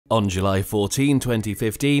On July 14,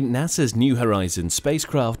 2015, NASA's New Horizons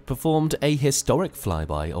spacecraft performed a historic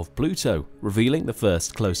flyby of Pluto, revealing the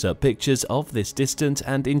first close-up pictures of this distant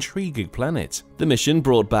and intriguing planet. The mission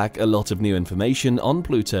brought back a lot of new information on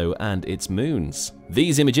Pluto and its moons.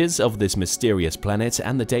 These images of this mysterious planet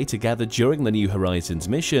and the data gathered during the New Horizons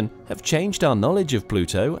mission have changed our knowledge of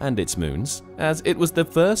Pluto and its moons, as it was the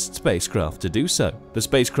first spacecraft to do so. The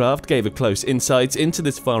spacecraft gave a close insight into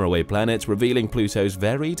this faraway planet, revealing Pluto's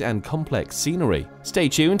varied and complex scenery. Stay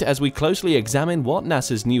tuned as we closely examine what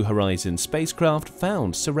NASA's New Horizons spacecraft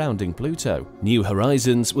found surrounding Pluto. New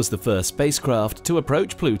Horizons was the first spacecraft to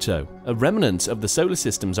approach Pluto, a remnant of the solar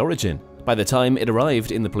system's origin. By the time it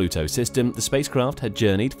arrived in the Pluto system, the spacecraft had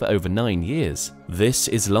journeyed for over 9 years. This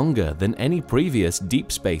is longer than any previous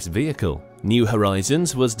deep space vehicle. New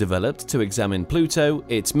Horizons was developed to examine Pluto,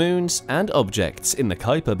 its moons, and objects in the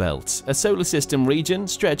Kuiper Belt, a solar system region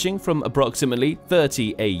stretching from approximately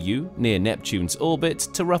 30 AU near Neptune's orbit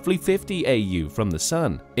to roughly 50 AU from the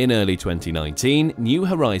Sun. In early 2019, New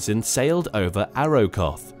Horizons sailed over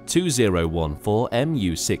Arrokoth 2014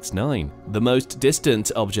 MU69, the most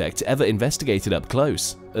distant object ever investigated up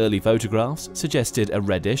close. Early photographs suggested a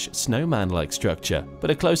reddish, snowman-like structure, but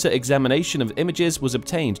a closer examination of images was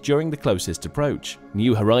obtained during the closest approach.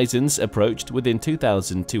 New Horizons approached within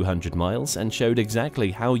 2,200 miles and showed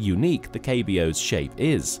exactly how unique the KBO's shape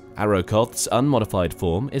is. Arrokoth's unmodified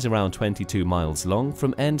form is around 22 miles long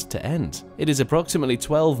from end to end. It is approximately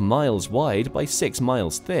 12 miles wide by 6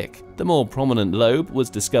 miles thick. The more prominent lobe was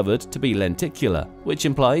discovered to be lenticular, which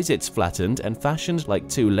implies it's flattened and fashioned like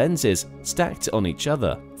two lenses stacked on each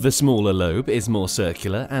other. The smaller lobe is more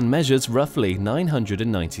circular and measures roughly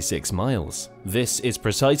 996 miles. This is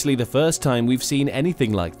precisely the first time we've seen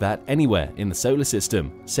anything like that anywhere in the solar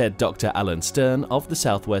system, said Dr. Alan Stern of the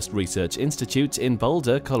Southwest Research Institute in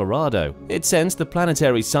Boulder, Colorado. It sends the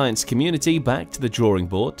planetary science community back to the drawing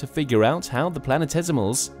board to figure out how the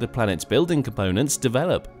planetesimals, the planet's building components,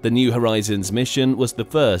 develop. The New Horizons mission was the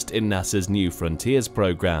first in NASA's New Frontiers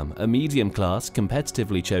program, a medium-class,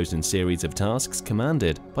 competitively chosen series of tasks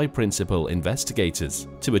commanded by principal investigators.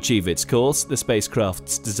 To achieve its course, the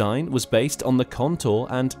spacecraft's design was based on the Contour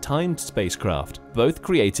and Timed spacecraft, both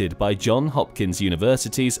created by Johns Hopkins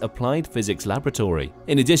University's Applied Physics Laboratory.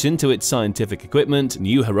 In addition to its scientific equipment,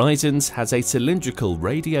 New Horizons has a cylindrical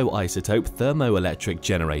radioisotope thermoelectric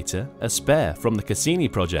generator, a spare from the Cassini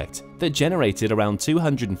project, that generated around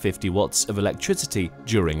 250 watts of electricity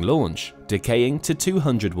during launch, decaying to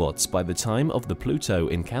 200 watts by the time of the Pluto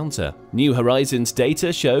encounter. New Horizons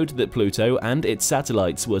data showed that Pluto and its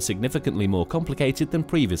satellites were significantly more complicated than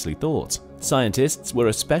previously thought. Scientists were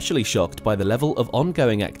especially shocked by the level of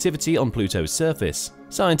ongoing activity on Pluto's surface.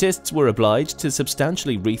 Scientists were obliged to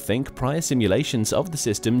substantially rethink prior simulations of the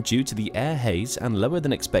system due to the air haze and lower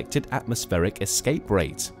than expected atmospheric escape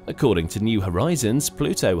rate. According to New Horizons,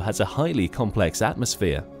 Pluto has a highly complex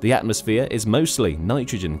atmosphere. The atmosphere is mostly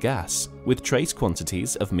nitrogen gas, with trace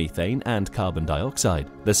quantities of methane and carbon dioxide.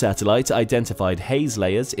 The satellite identified haze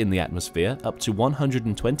layers in the atmosphere up to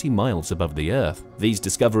 120 miles above the Earth. These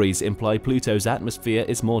discoveries imply Pluto's atmosphere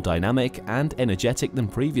is more dynamic and energetic than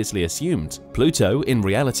previously assumed. Pluto, in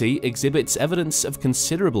reality, exhibits evidence of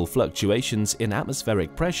considerable fluctuations in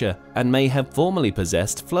atmospheric pressure and may have formerly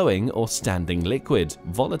possessed flowing or standing liquid,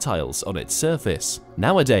 volatiles on its surface.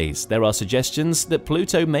 Nowadays, there are suggestions that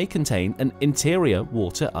Pluto may contain an interior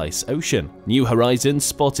water-ice ocean. New Horizons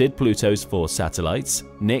spotted Pluto's 4 satellites,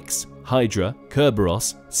 Nix, Hydra,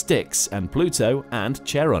 Kerberos, Styx, and Pluto, and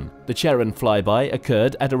Charon. The Charon flyby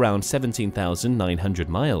occurred at around 17,900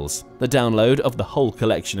 miles. The download of the whole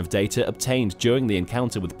collection of data obtained during the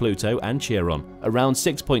encounter with Pluto and Charon, around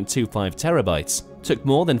 6.25 terabytes, took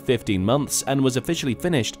more than 15 months and was officially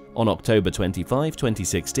finished on October 25,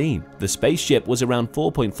 2016. The spaceship was around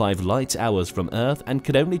 4.5 light hours from Earth and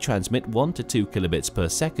could only transmit 1 to 2 kilobits per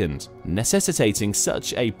second, necessitating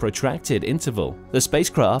such a protracted interval. The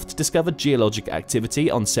spacecraft discovered geologic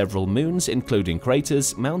activity on several moons, including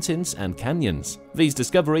craters, mountains, and canyons. These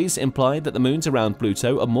discoveries imply that the moons around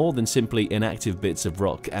Pluto are more than simply inactive bits of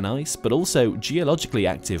rock and ice, but also geologically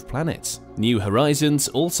active planets. New Horizons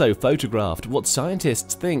also photographed what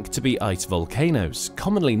scientists think to be ice volcanoes,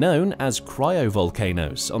 commonly known as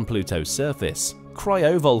cryovolcanoes, on Pluto's surface.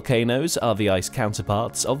 Cryovolcanoes are the ice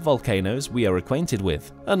counterparts of volcanoes we are acquainted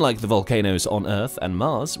with. Unlike the volcanoes on Earth and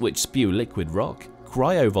Mars, which spew liquid rock,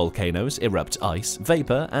 cryovolcanoes erupt ice,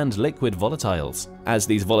 vapor, and liquid volatiles. As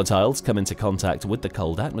these volatiles come into contact with the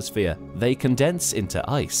cold atmosphere, they condense into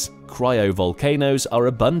ice. cryovolcanoes are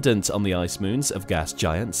abundant on the ice moons of gas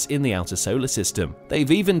giants in the outer solar system. They've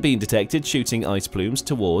even been detected shooting ice plumes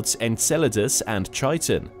towards Enceladus and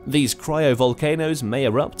Triton. These cryovolcanoes may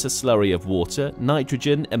erupt a slurry of water,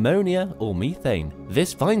 nitrogen, ammonia, or methane.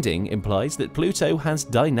 This finding implies that Pluto has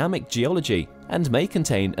dynamic geology and may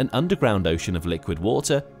contain an underground ocean of liquid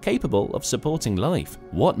water capable of supporting life.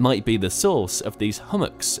 What might be the source of these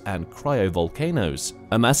hummocks and cryovolcanoes?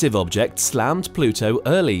 A massive object slammed Pluto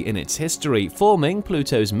early in its history, forming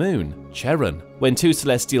Pluto's moon, Charon. When two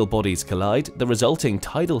celestial bodies collide, the resulting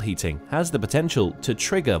tidal heating has the potential to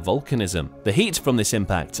trigger volcanism. The heat from this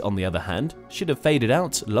impact, on the other hand, should have faded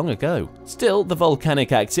out long ago. Still, the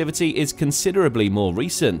volcanic activity is considerably more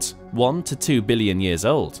recent, 1 to 2 billion years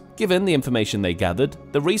old. Given the information they gathered,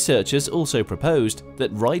 the researchers also proposed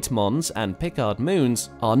that Wright Mons and Picard moons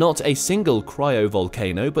are not a single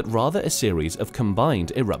cryovolcano but rather a series of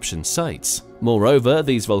combined eruption sites. Moreover,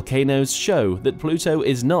 these volcanoes show that Pluto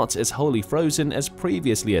is not as wholly frozen as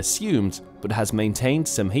previously assumed, but has maintained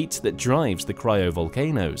some heat that drives the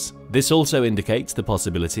cryovolcanoes. This also indicates the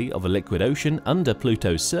possibility of a liquid ocean under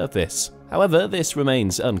Pluto's surface. However, this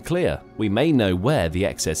remains unclear. We may know where the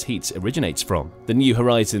excess heat originates from. The New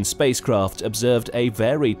Horizons spacecraft observed a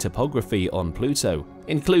varied topography on Pluto,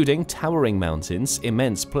 including towering mountains,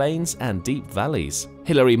 immense plains, and deep valleys.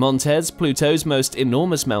 Hilary Montes, Pluto's most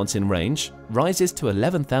enormous mountain range, rises to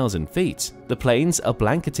 11,000 feet. The plains are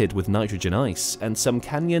blanketed with nitrogen ice, and some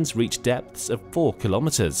canyons reach depths of 4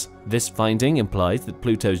 kilometers. This finding implies that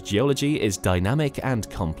Pluto's geology is dynamic and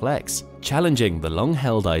complex, challenging the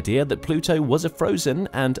long-held idea that Pluto was a frozen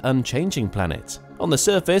and unchanging planet. On the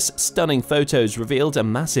surface, stunning photos revealed a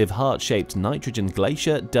massive heart-shaped nitrogen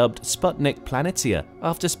glacier dubbed Sputnik Planitia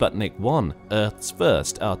after Sputnik 1, Earth's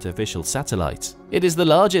first artificial satellite. It is the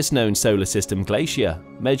largest known solar system glacier,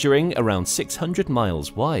 measuring around 600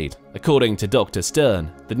 miles wide. According to Dr.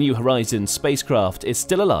 Stern, the New Horizons spacecraft is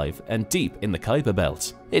still alive and deep in the Kuiper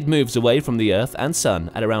Belt. It moves away from the Earth and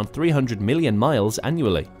Sun at around 300 million miles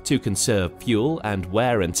annually. To conserve fuel and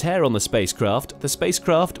wear and tear on the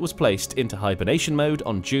spacecraft was placed into hibernation mode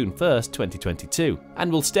on June 1st, 2022,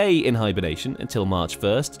 and will stay in hibernation until March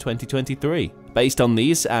 1st, 2023. Based on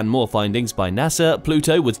these and more findings by NASA,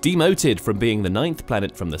 Pluto was demoted from being the 9th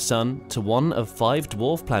planet from the Sun to one of 5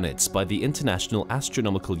 dwarf planets by the International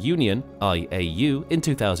Astronomical Union (IAU) in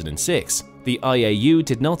 2006. The IAU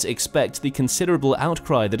did not expect the considerable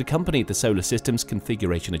outcry that accompanied the solar system's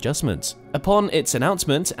configuration adjustment. Upon its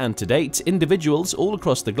announcement, and to date, individuals all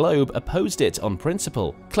across the globe opposed it on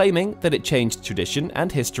principle, claiming that it changed tradition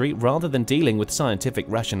and history rather than dealing with scientific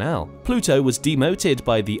rationale. Pluto was demoted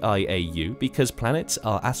by the IAU because planets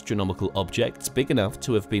are astronomical objects big enough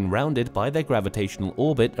to have been rounded by their gravitational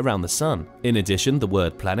orbit around the Sun. In addition, the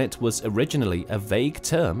word planet was originally a vague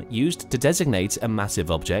term used to designate a massive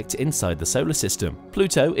object inside the solar system.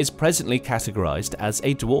 Pluto is presently categorized as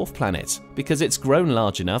a dwarf planet because it's grown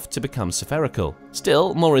large enough to become spherical.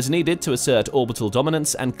 Still, more is needed to assert orbital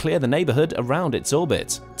dominance and clear the neighborhood around its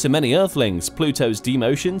orbit. To many Earthlings, Pluto's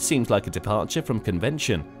demotion seems like a departure from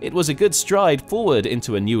convention. It was a good stride forward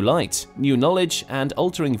into a new light, new knowledge, and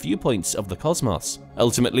altering viewpoints of the cosmos.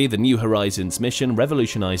 Ultimately, the New Horizons mission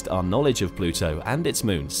revolutionized our knowledge of Pluto and its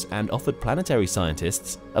moons and offered planetary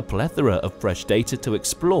scientists a plethora of fresh data to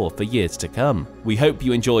explore for years to come. We hope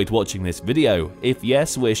you enjoyed watching this video. If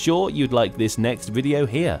yes, we're sure you'd like this next video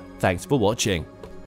here. Thanks for watching.